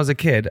honestly when I was a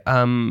kid,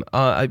 when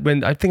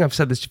I think I've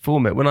said this before,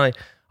 mate, when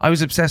I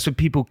was obsessed with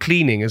people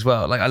cleaning as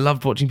well. Like I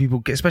loved watching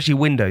people, especially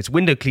windows.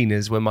 Window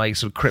cleaners were my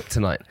sort of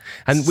kryptonite.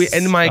 And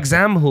in my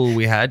exam hall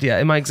we had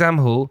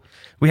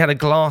a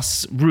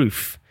glass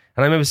roof.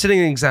 And I remember sitting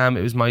in the exam,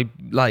 it was my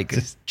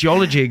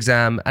geology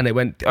exam, and it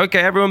went, okay,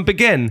 everyone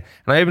begin. And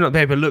I opened up the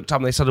paper, looked up,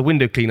 and they started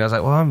window cleaning. I was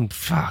like, well, I'm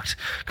fucked.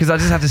 Because I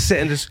just had to sit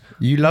and just...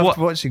 You loved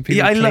watching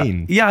people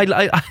clean?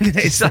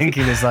 It's like,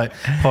 Thinking this like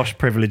posh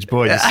privileged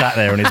boy just sat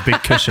there on his big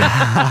cushion.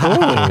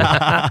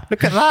 Oh,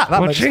 look at that.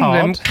 That looks watching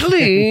them hard.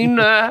 clean.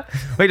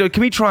 Wait,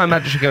 can we try a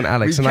magic trick on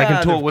Alex? And I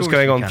can talk what's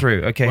going on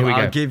through. Okay, well, here we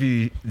go. I'll give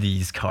you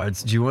these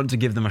cards. Do you want to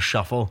give them a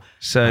shuffle?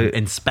 So- and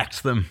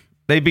inspect them.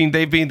 They've been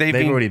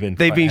already been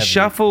quite heavily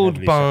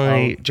shuffled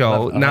by shuffled. Joel.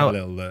 I'll have Now a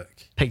little look.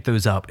 Picked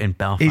those up in Is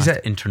Belfast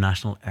it-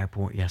 International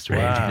Airport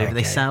yesterday. Wow,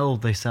 They okay.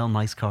 sell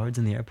nice cards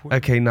in the airport,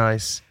 okay,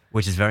 nice.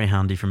 which is very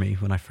handy for me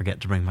when I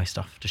forget to bring my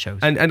stuff to shows.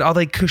 And are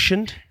they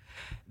cushioned?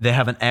 They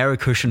have an air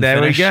cushion There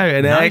finish. we go.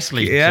 An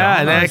Nicely air,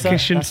 done. an air Is that-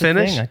 cushion that's a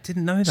finish. thing? I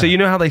didn't know that. So you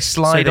know how they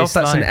slide they off?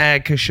 That's an slide. air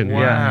cushion. Yeah.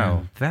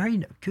 Wow.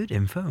 Very good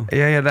info.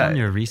 Yeah, that. Done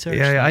your research.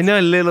 Yeah, I know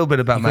a little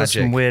bit about You've got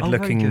magic. some weird Oh, very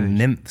good. looking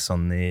nymphs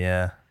on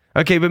the...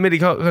 Okay, but Millie,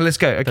 let's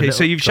go. Okay, little-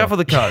 so you've go. shuffled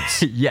the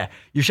cards, Yeah,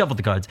 you shuffled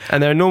the cards.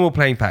 and they're a normal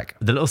playing pack.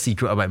 The little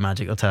secret about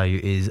magic, I'll tell you,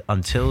 is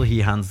until he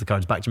hands the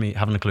cards back to me,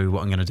 haven't a clue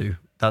what I'm going to do.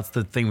 That's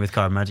the thing with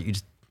card magic. You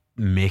just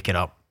make it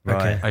up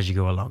Right. as you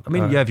go along. I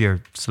mean, you have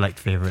your select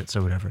favorites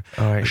or whatever.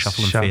 All right,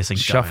 Shuffle them shuff- facing.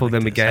 down shuffle like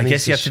them this. again. I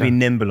guess you have Just to be shuff-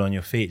 nimble on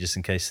your feet just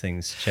in case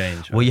things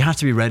change. Well, you have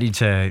to be ready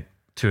to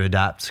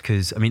adapt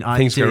because, I mean,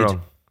 Things go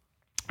wrong.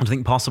 I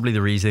think possibly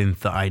the reason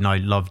that I now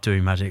love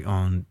doing magic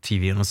on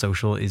TV and on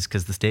social is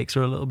because the stakes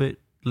are a little bit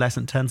less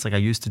intense. Like I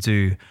used to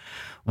do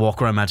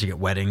walk around magic at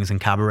weddings and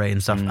cabaret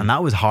and stuff, and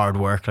that was hard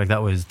work. Like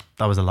that was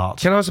a lot.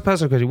 Can I ask a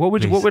personal question? What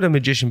Please. would a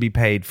magician be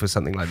paid for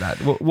something like that?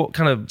 What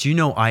kind of... Do you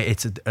know,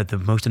 it's the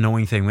most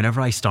annoying thing. Whenever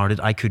I started,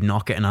 I could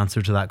not get an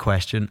answer to that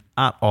question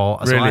at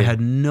all. So I Really? had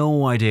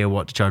no idea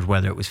what to charge,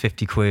 whether it was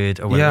 50 quid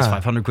or whether it was Yeah.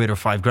 500 quid or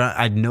 5 grand.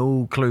 I had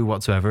no clue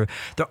whatsoever.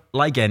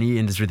 Like any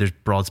industry, there's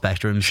broad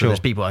spectrums. So Sure. there's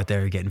people out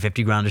there getting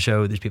 50 grand a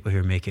show. There's people who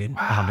are making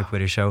 100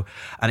 quid a show.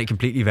 And it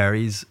completely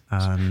varies.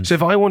 And So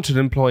if I wanted to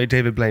employ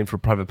David Blaine for a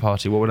private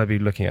party, what would I be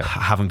looking at?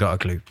 I haven't got a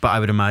clue. But I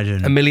would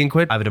imagine... $1 million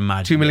quid? I would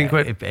imagine... 2 million yeah,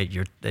 quid?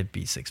 It'd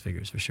be 6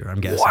 figures for sure,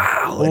 I'm guessing.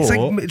 Wow. It's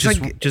Or like... It's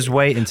just, like just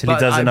wait until he But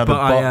does I- another but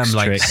I box am,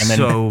 like, trick and then,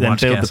 so then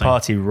much build the guessing.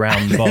 party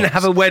round the box. and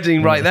have a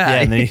wedding right there.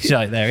 Yeah, and then he's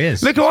like, there he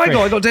is. Look who I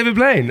got. I got David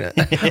Blaine.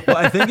 Well,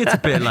 I think it's a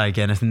bit like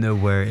anything though,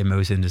 where in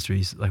most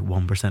industries, like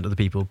 1% of the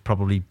people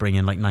probably bring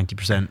in like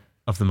 90%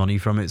 of the money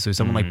from it. So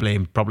someone like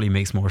Blame probably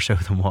makes more show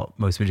than what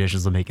most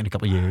magicians will make in a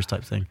couple of years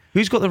type thing.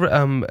 Who's got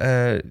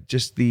the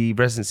just the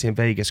residency in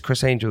Vegas?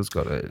 Chris Angel's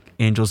got it.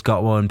 Angel's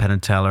got one, Penn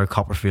and Teller,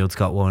 Copperfield's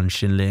got one,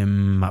 Shin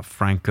Lim, Matt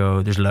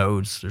Franco. There's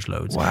loads.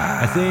 Wow.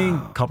 I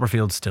think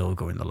Copperfield's still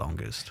going the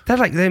longest. They're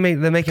making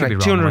Could be like wrong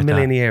 200 about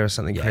million that. a year or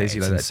something crazy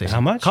it's like insane. that.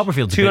 How much?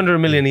 Copperfield's 200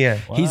 million a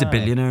year. He's a Wow.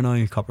 billionaire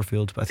now,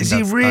 Copperfield. But I think Is he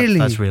that's, really?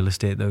 That's real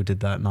estate though.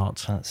 Did that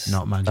not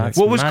magic? that's-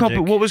 What was Magic.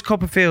 What was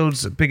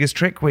Copperfield's biggest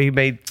trick where he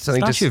made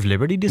something Statue of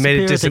Liberty made disappear. it I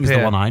think is the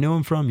disappear. one I know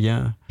him from.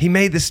 Yeah, He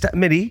made the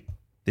Mitty.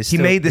 It's He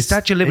still- made the it's-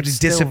 Statue of Liberty it's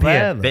still disappear.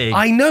 there, though. Big.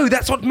 I know,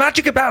 that's what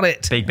magic about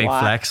it. big What?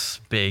 flex.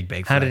 Big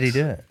flex. How did he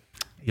do it?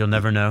 You'll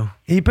never know.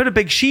 He put a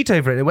big sheet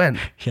over it and it went.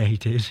 Yeah, he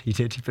did. He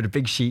put a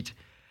big sheet.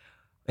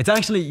 It's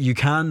actually, you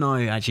can now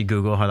actually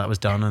Google how that was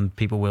done and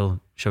people will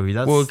show you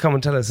that. Well, come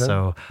and tell us. Huh?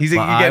 So He's but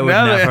you I getting would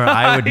out of it. never.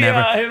 I would Yeah, never.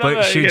 I love But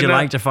it. should you Getting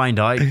like out. to find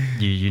out,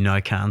 you now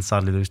can.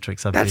 Sadly, those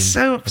tricks have That's been.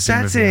 so have been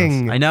upsetting.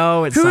 revealed. I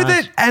know. It's Who are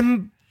sad.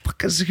 the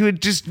fuckers who are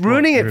just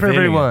ruining it for revealing it.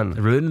 everyone?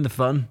 Ruining the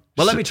fun.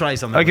 Well, let me try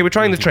something. Okay, we're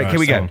trying the trick. Here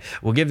we go.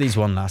 We'll give these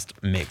one last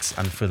mix,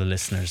 and for the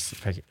listeners,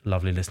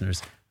 lovely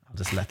listeners, I'll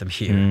just let them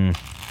hear.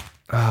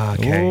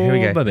 Okay, here we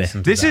go. baby.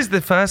 Listen to This that. is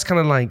the first kind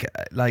of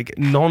like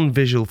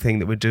non-visual thing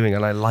that we're doing,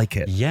 and I like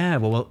it. Yeah,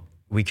 well,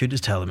 we could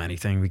just tell them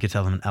anything. We could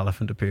tell them an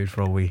elephant appeared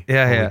for all we,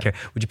 Yeah, all yeah. we care.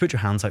 Would you put your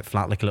hands out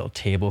flat like a little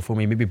table for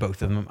me? Maybe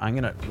both of them. I'm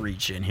going to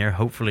reach in here.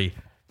 Hopefully,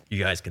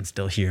 you guys can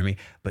still hear me.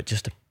 But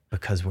just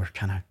because we're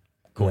kind of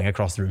going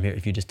across the room here,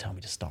 if you just tell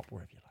me to stop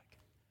wherever you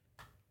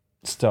like.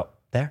 Stop.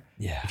 There?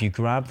 Yeah. If you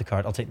grab the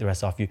card, I'll take the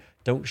rest off you.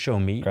 Don't show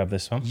me. Grab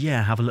this one.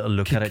 Yeah, have a little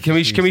look at it. Can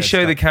we just so you said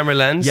show the stop. camera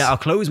lens? Yeah, I'll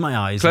close my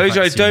eyes. Close in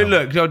your fact, eyes. so you Don't know.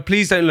 look. God,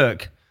 please don't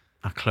look.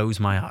 I'll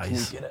close my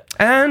eyes.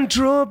 And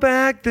draw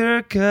back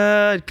their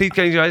card. Please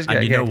close your eyes. And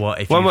Yeah, you know okay.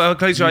 what? If One you- more.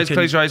 Close your you eyes. can-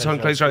 Close your eyes. Hold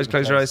on, close your eyes.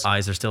 Close your eyes.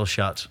 Eyes are still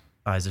shut.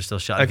 Eyes are still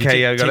shut. Okay, If you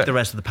yeah, I got take it. the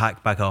rest of the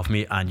pack back off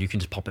me, and you can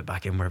just pop it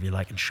back in wherever you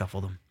like and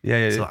shuffle them. Yeah,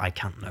 yeah, So yeah. I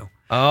can't know.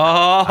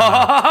 Oh!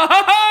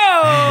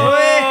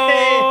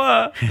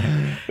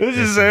 This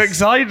is so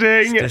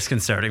exciting. It's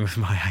disconcerting with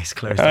my eyes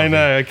closed. I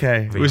know.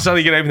 Okay, Be we're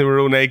suddenly going to open them.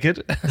 We're all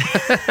naked. That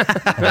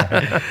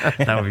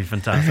would be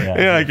fantastic.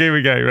 Yeah. Okay. Here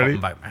we go. Ready?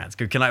 Popping back my hands.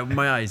 Good. Can I?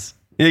 My eyes.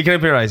 Yeah. You can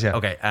open your eyes. Yeah.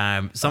 Okay.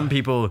 Some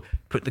people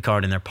put the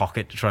card in their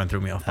pocket to try and throw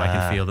me off, but I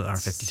can feel that there are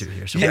 52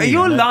 here. So Yeah,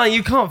 you're lying.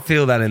 You can't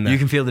feel that in there. you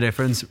can feel the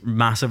difference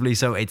massively.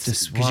 So it's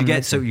Just because one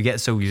you get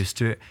so used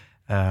to it.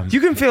 You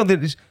can feel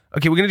that.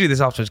 Okay, we're going to do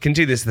this afterwards. Can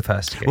do this the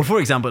first. Okay. Well, for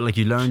example, like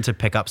you learn to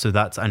pick up. So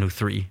that's, I know,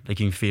 3. Like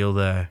you can feel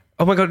the.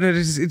 Oh my god, no,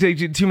 this is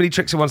too many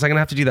tricks at once. I'm going to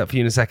have to do that for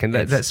you in a second.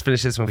 It's- Let's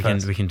finish this one We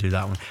first. can do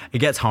that one. It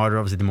gets harder,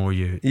 obviously, the more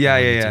you. Yeah,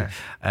 the more yeah,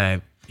 you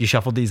do. You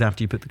shuffled these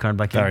after you put the card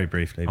back in? Very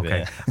briefly. but Okay.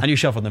 yeah. And you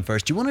shuffled them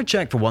first. Do you want to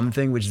check for one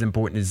thing, which is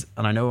important, is,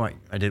 and I know I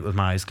did it with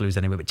my eyes closed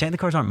anyway, but check the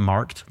cards aren't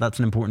marked. That's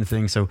an important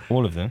thing. So,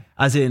 All of them.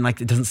 as in,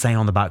 like, it doesn't say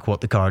on the back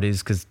what the card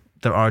is, because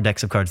there are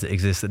decks of cards that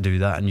exist that do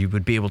that, and you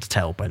would be able to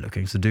tell by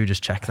looking. So do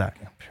just check that.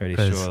 Pretty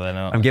 'Cause sure they're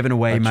not. I'm giving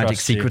away I magic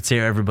trust you. secrets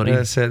here, everybody.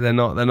 That's it. They're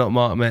not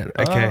marked, mate.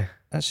 Okay.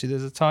 Oh, actually,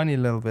 there's a tiny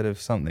little bit of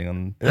something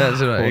on.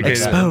 That's all right. called Okay. that.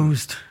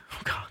 Exposed. Oh,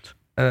 God.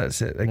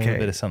 That's it. A little bit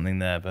Okay. of something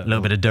there, but A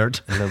little bit of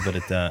dirt. a little bit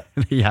of dirt.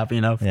 Are you happy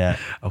enough? Yeah.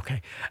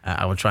 Okay.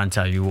 I will try and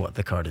tell you what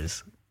the card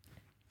is,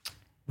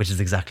 which is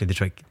exactly the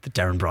trick that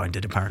Darren Brown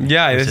did, apparently.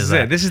 Yeah, Which this is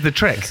it. This is the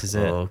trick. This is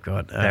it. Oh,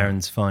 God.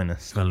 Darren's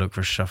finest. I'm going to look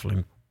for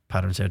shuffling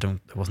patterns here.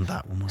 It wasn't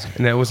that one, was it?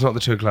 No, it was not the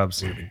 2 of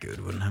clubs. Would have been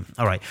good, wouldn't it?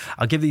 All right.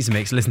 I'll give these a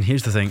mix. Listen,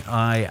 here's the thing.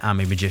 I am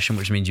a magician,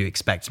 which means you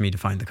expect me to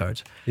find the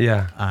cards.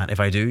 Yeah. And if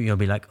I do, you'll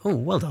be like, oh,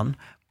 well done.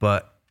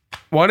 But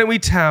Why don't we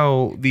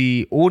tell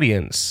the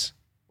audience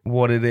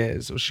what it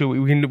is? Or should we?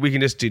 We can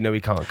just do. No, we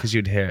can't because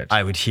you'd hear it.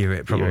 I would hear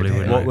it probably, would hear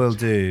wouldn't What I? we'll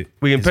do.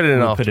 We can is put it in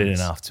we'll put it in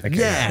afterwards. afterwards.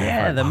 Yeah.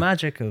 Yeah, the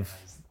magic of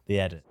the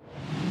edit.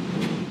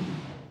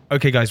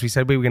 Okay, guys, we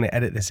said we were going to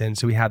edit this in,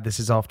 so we had this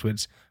as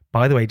afterwards.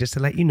 By the way, just to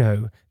let you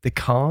know, the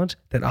card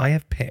that I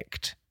have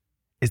picked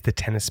is the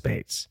 10 of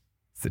spades.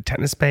 It's the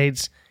 10 of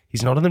spades.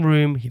 He's not in the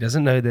room. He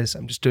doesn't know this.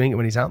 I'm just doing it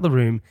when he's out of the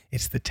room.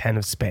 It's the 10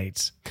 of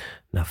spades.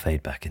 Now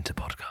fade back into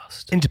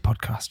podcast. Into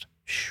podcast.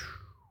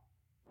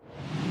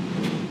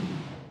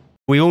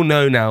 We all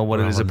know now what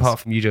it is, apart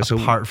from you, Joe. So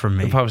Apart from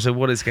me. So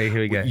what is going?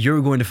 Here we go.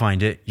 You're going to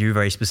find it. You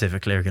very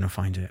specifically are going to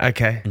find it.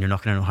 Okay. And you're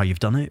not going to know how you've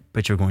done it,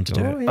 but you're going to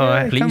do it. All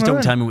right. Please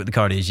don't tell me what the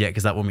card is yet,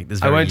 because that will make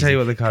this I very won't tell easy. you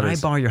what the card Can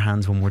is. I borrow your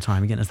hands one more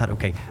time again? Is that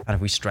okay? And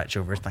if we stretch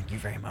over, thank you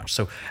very much.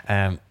 So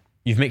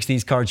you've mixed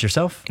these cards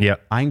yourself. Yeah.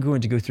 I'm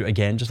going to go through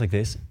again, just like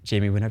this.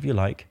 Jamie, whenever you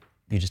like,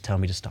 you just tell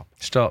me to stop.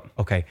 Stop.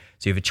 Okay.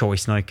 So you have a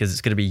choice now, because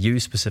it's going to be you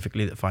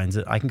specifically that finds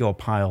it. I can go a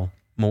pile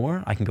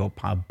more, I can go a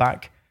pile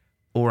back,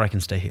 or I can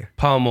stay here.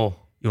 Pile more.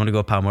 You want to go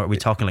a pile more? Are we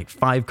talking like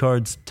 5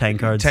 cards, 10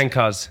 cards? 10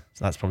 cards.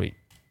 So that's probably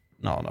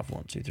not enough.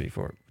 1, 2, 3,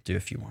 4. Do a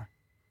few more.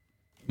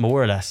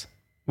 More or less?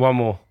 One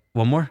more.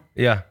 One more?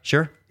 Yeah.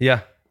 Sure.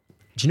 Yeah.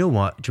 Do you know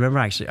what? Do you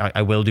remember actually?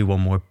 I will do one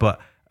more, but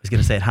I was going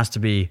to say it has to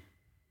be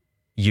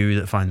you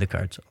that find the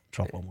cards. I'll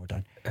drop one more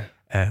down.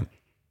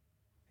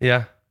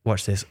 Yeah.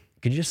 Watch this.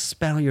 Could you just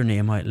spell your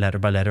name out letter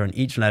by letter? And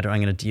each letter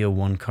I'm going to deal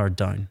 1 card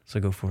down.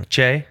 So go for it.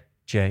 J.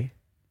 J,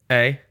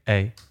 A.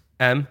 A,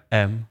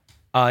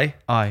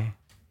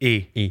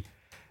 M-I-E,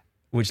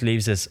 which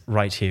leaves us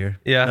right here.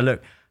 Yeah. Now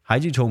look,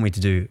 had you told me to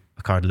do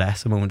a card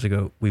less a moment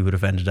ago, we would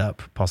have ended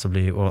up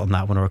possibly, or on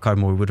that one, or a card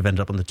more, we would have ended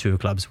up on the 2 of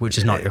clubs, which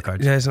is not your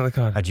card. Yeah, it's not the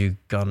card. Had you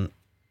gone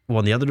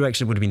one the other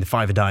direction, it would have been the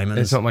 5 of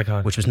diamonds. It's not my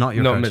card. Which was not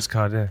your not card. Mitt's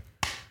card, yeah.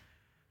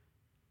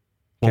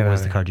 What Get was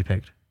out the of card you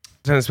picked?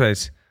 10 of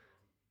spades.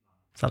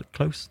 Is that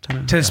close?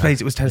 10 10 of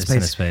spades. It was 10 of It's 10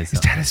 of spades. spades,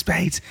 It's that 10 of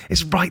spades.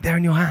 It's right there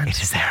in your hand.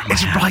 It is there in my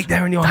It's hand. right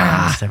there in your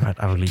hand.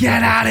 I will leave Get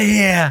that. out of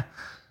here.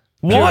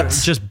 What?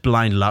 Just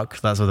blind luck.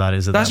 That's what that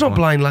is. At That's that not point.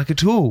 blind luck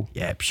at all.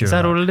 Yeah, pure Is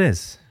that luck. all it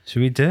is?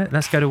 Should we do it?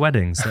 Let's go to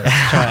weddings. Let's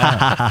try it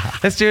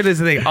out. Let's do it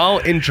as a thing. I'll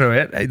intro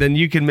it, then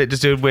you can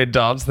just do a weird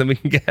dance, then we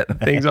can get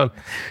things on.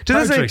 So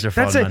Card tricks are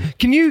fun, man.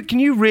 Can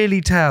you really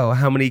tell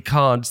how many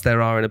cards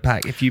there are in a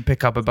pack if you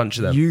pick up a bunch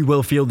of them? You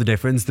will feel the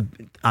difference.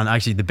 And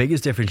actually, the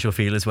biggest difference you'll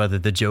feel is whether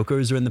the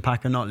jokers are in the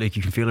pack or not. Like,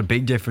 you can feel a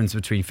big difference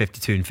between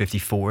 52 and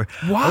 54.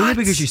 What? Only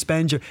because you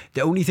spend your...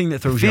 The only thing that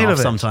throws you feel off of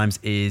it. sometimes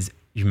is...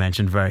 You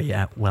mentioned very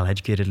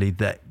well-educatedly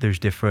that there's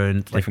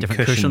different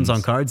cushions cushions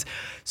on cards.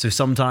 So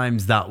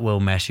sometimes that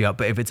will mess you up.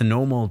 But if it's a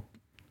normal,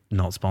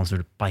 not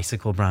sponsored,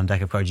 bicycle brand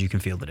deck of cards, you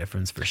can feel the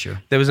difference for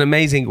sure. There was an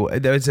amazing.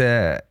 There was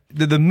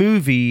the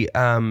movie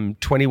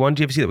 21. Do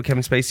you ever see that with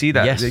Kevin Spacey?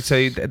 Yes.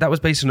 So that was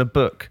based on a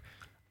book,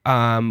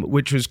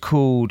 which was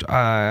called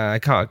I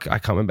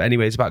can't remember.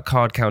 Anyway, it's about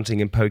card counting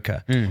in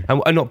poker, and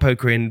not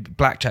poker, in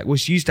blackjack.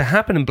 What used to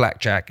happen in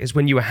blackjack is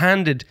when you were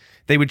handed,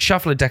 they would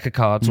shuffle a deck of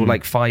cards or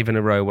like 5 in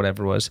a row,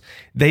 whatever it was.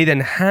 They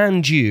then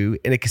hand you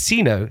in a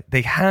casino.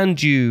 They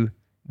hand you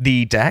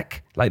the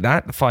deck like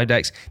that, the 5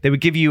 decks. They would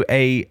give you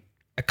a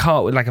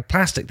card with like a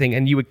plastic thing,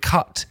 and you would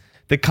cut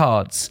the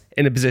cards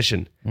in a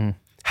position.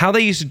 How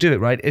they used to do it,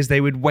 right, is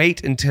they would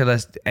wait until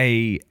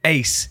a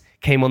ace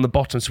came on the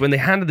bottom. So when they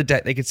handed the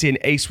deck, they could see an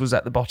ace was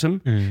at the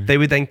bottom. They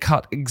would then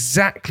cut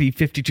exactly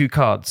 52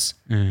 cards.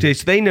 So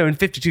they know in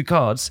 52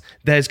 cards,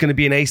 there's going to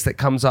be an ace that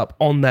comes up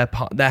on their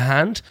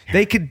hand.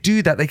 They could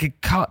do that. They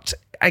could cut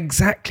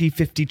exactly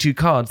 52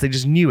 cards. They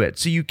just knew it.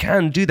 So you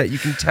can do that. You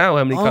can tell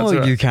how many cards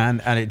there are. You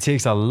can. And it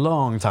takes a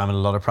long time and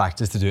a lot of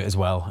practice to do it as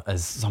well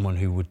as someone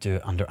who would do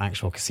it under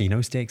actual casino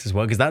stakes as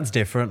well. Because that's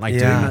different. Like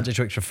doing magic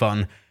tricks for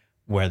fun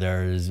where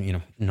there's,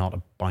 not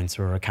a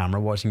bouncer or a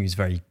camera watching you is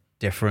very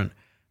different.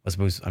 I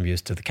suppose I'm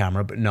used to the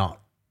camera, but not,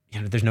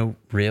 there's no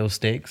real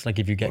stakes. Like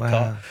if you get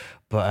caught,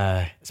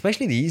 but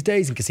especially these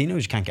days in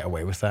casinos, you can't get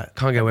away with that.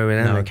 Can't get away with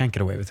anything. No, I can't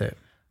get away with it.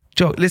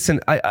 Joe, listen,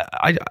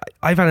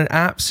 I've had an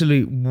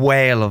absolute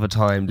whale of a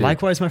time, dude.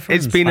 Likewise, my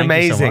friends. It's been Thank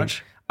you so amazing.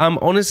 much.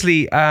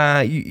 Honestly,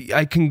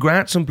 I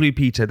congrats on Blue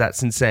Peter.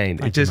 That's insane.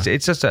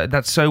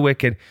 That's so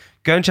wicked.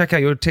 Go and check out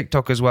your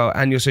TikTok as well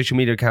and your social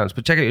media accounts.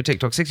 But check out your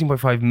TikTok,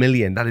 16.5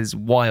 million. That is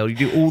wild. You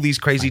do all these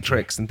crazy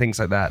tricks and things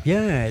like that.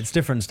 Yeah, it's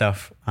different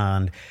stuff.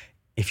 And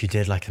if you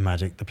did like the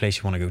magic, the place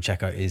you want to go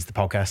check out is the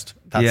podcast.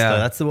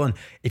 That's the one.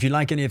 If you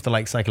like any of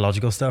the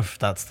psychological stuff,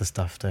 that's the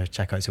stuff to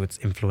check out. So it's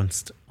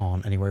influenced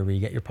on anywhere where you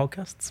get your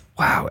podcasts.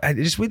 Wow. And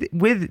just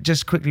with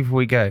just quickly before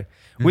we go,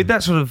 with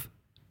that sort of,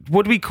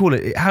 what do we call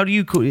it? How do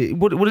you call it?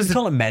 What is We it?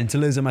 call it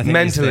mentalism, I think.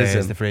 Mentalism.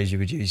 Is the phrase you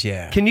would use,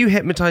 yeah. Can you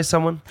hypnotize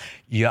someone?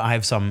 Yeah, I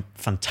have some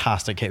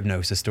fantastic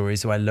hypnosis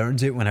stories. So I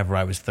learned it whenever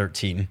I was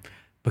 13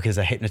 because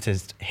a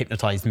hypnotist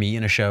hypnotized me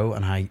in a show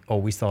and I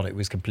always thought it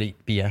was complete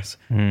BS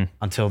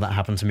until that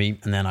happened to me.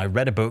 And then I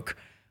read a book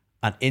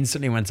and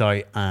instantly went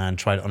out and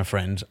tried it on a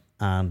friend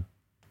and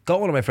got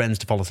one of my friends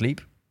to fall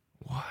asleep.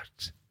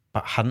 What?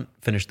 But hadn't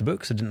finished the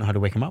book, so didn't know how to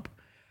wake him up.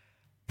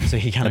 So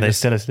he kind Are of they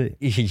still asleep?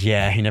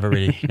 Yeah, he never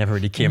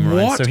really came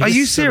around. What? So he Are just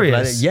you sort of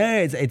let serious?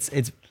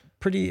 it-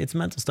 Yeah, it's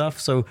mental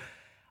stuff. So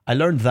I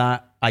learned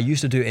that. I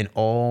used to do it in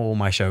all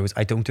my shows.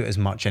 I don't do it as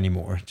much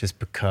anymore just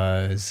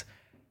because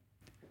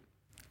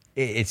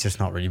it's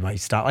just not really my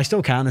style. I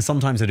still can, and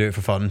sometimes I do it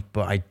for fun,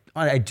 but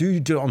I do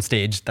it on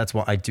stage. That's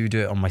what I do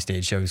it on my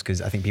stage shows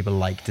because I think people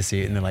like to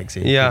see it and they like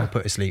seeing people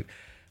put to sleep.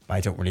 But I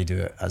don't really do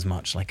it as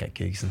much like at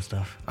gigs and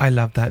stuff. I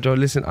love that, Joe.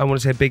 Listen, I want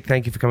to say a big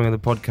thank you for coming on the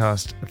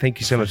podcast. Thank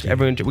you so much.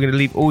 Everyone, we're going to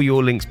leave all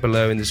your links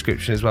below in the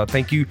description as well.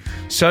 Thank you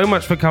so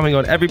much for coming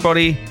on,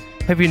 everybody.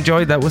 Hope you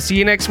enjoyed that. We'll see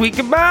you next week.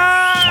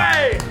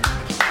 Goodbye!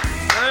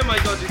 Oh my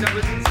God, dude, that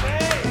was insane.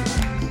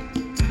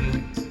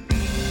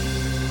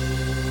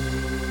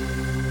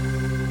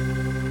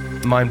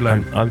 Mind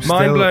blown. Mind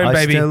blown, I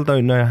baby. still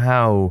don't know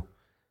how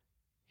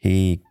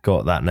he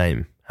got that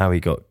name, how he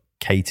got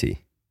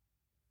Katie.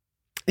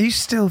 Are you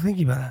still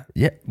thinking about that?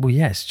 Yeah, well,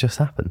 yeah, it's just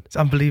happened. It's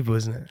unbelievable,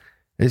 isn't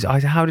it?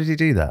 How did he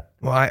do that?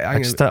 Well,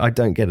 I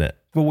don't get it.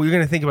 well, you're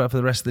going to think about it for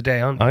the rest of the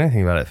day, aren't you? I'm going to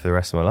think about it for the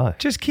rest of my life.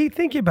 Just keep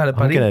thinking about it, I'm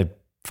buddy. going to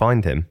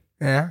find him.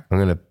 Yeah. I'm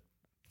going to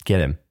get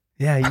him.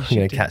 Yeah, you I'm should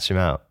going do. to catch him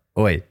out.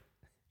 Oi,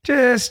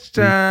 Just,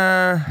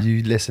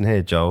 you listen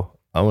here, Joel.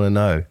 I want to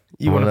know.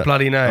 you want to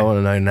bloody know. I want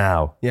to know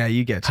now. Yeah,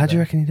 you get to How do you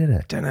know. reckon he did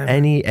it? Don't know.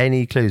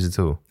 Any clues at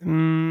all?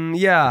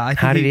 Yeah, I think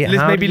How did he-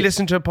 how maybe did he-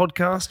 listen to a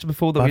podcast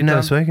before that I've we've never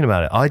done. spoken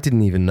about it. I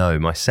didn't even know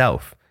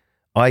myself.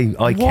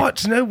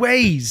 What? No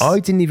ways. I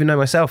didn't even know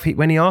myself.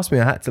 When he asked me,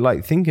 I had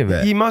to think of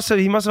it. He must have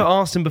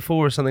asked him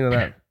before or something like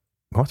that.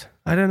 What?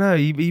 I don't know.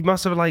 He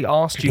must have like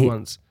asked you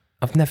once.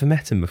 I've never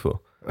met him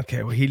before.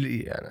 Okay, well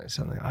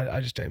something. I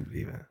just don't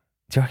believe it.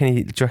 Do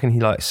you reckon he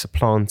like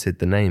supplanted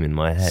the name in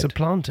my head?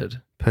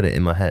 Supplanted? Put it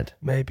in my head.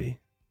 Maybe.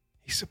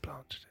 He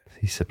supplanted it.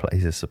 He's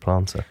a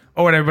supplanter.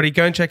 All right, everybody,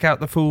 go and check out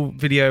the full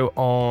video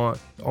on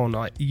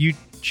our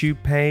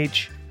YouTube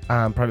page,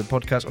 private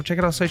podcast, or check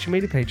out our social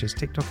media pages,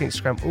 TikTok,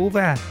 Instagram, all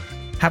there.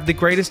 Have the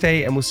greatest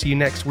day, and we'll see you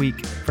next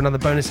week for another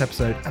bonus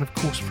episode, and of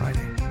course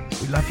Friday.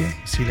 We love you.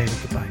 See you later.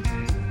 Goodbye.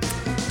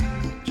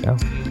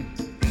 Ciao.